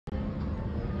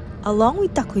Along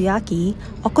with takoyaki,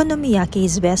 okonomiyaki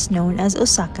is best known as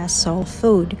Osaka's soul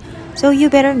food. So you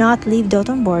better not leave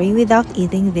Dotonbori without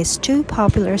eating these two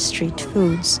popular street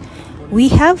foods. We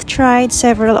have tried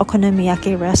several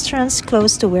okonomiyaki restaurants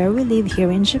close to where we live here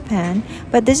in Japan,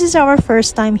 but this is our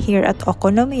first time here at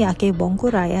Okonomiyaki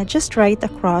Bonkuraya, just right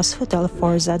across Hotel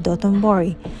Forza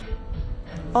Dotonbori.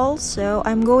 Also,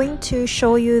 I'm going to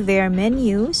show you their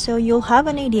menu so you'll have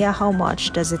an idea how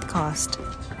much does it cost.